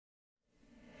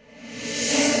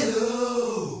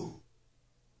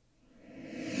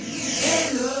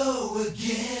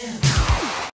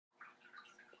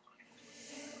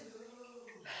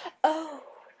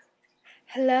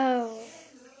Hello.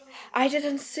 I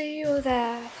didn't see you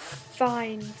there,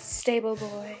 fine stable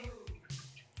boy.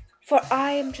 For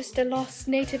I am just a lost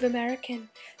Native American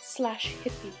 /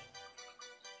 hippie.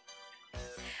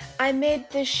 I made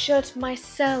this shirt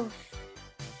myself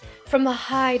from the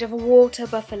hide of a water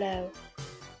buffalo.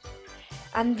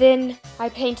 And then I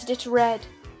painted it red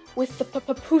with the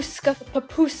papuska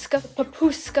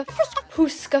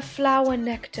flower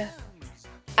nectar.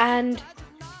 And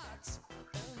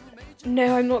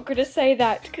no, I'm not gonna say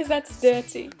that because that's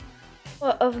dirty.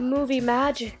 Of movie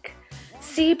magic,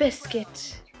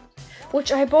 Seabiscuit,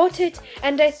 which I bought it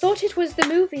and I thought it was the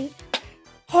movie.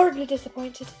 Horribly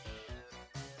disappointed.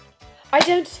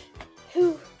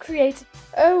 Who created?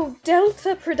 Oh,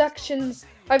 Delta Productions.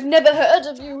 I've never heard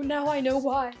of you. Now I know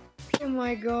why. Oh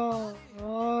my god.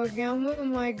 Oh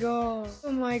my god.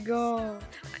 Oh my god.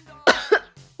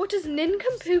 What does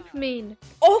nincompoop mean?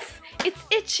 Off! It's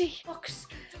itchy.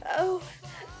 Oh,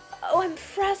 I'm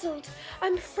frazzled.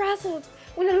 I'm frazzled.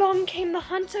 When along came the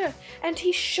hunter, and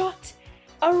he shot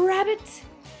a rabbit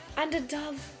and a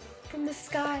dove from the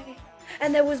sky.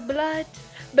 And there was blood,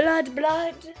 blood,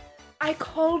 blood. I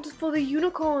called for the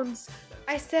unicorns.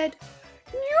 I said,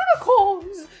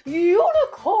 unicorns,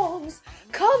 unicorns,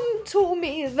 come to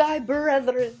me, thy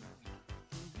brethren.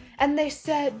 And they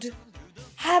said,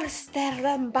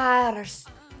 Harsterambars.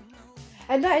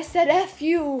 And I said, F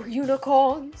you,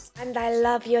 unicorns. And I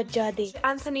love your Juddy.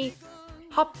 Anthony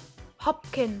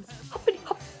Hopkins. Hoppity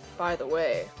hop. By the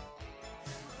way,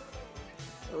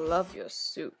 love your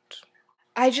suit.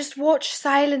 I just watched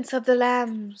Silence of the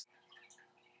Lambs.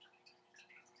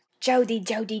 Jody. It's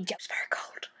very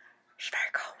cold. It's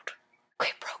very cold.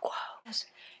 Quid pro quo. It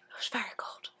was very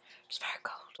cold. It's very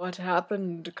cold. What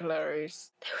happened,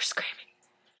 Clarice? They were screaming.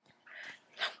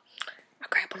 I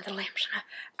grabbed one of the lambs and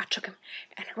I took him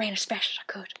and I ran as fast as I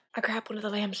could. I grabbed one of the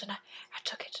lambs and I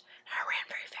took it and I ran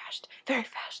very fast. Very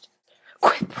fast.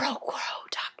 Quid pro quo,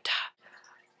 doctor.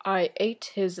 I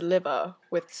ate his liver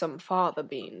with some fava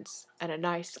beans and a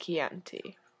nice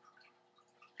Chianti.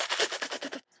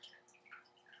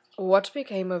 What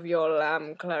became of your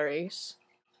lamb, Clarice?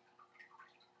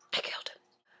 I killed him.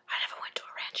 I never went to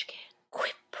a ranch again.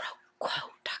 Quid pro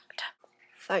quo, doctor.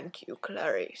 Thank you,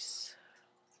 Clarice.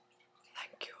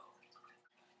 Thank you.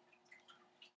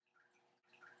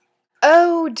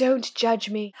 Oh, don't judge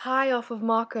me. High off of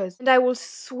markers, and I will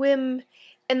swim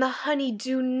in the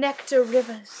honeydew nectar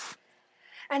rivers,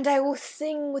 and I will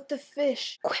sing with the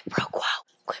fish. Quid pro quo,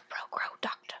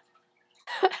 doctor.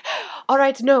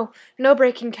 Alright, no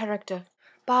breaking character.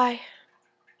 Bye.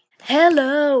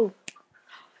 Hello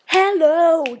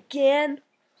again.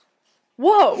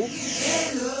 Whoa.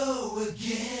 Hello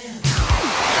again.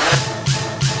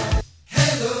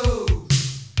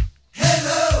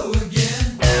 Hello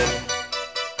again.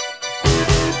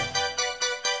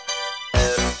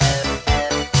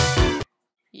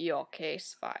 Your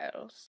case files.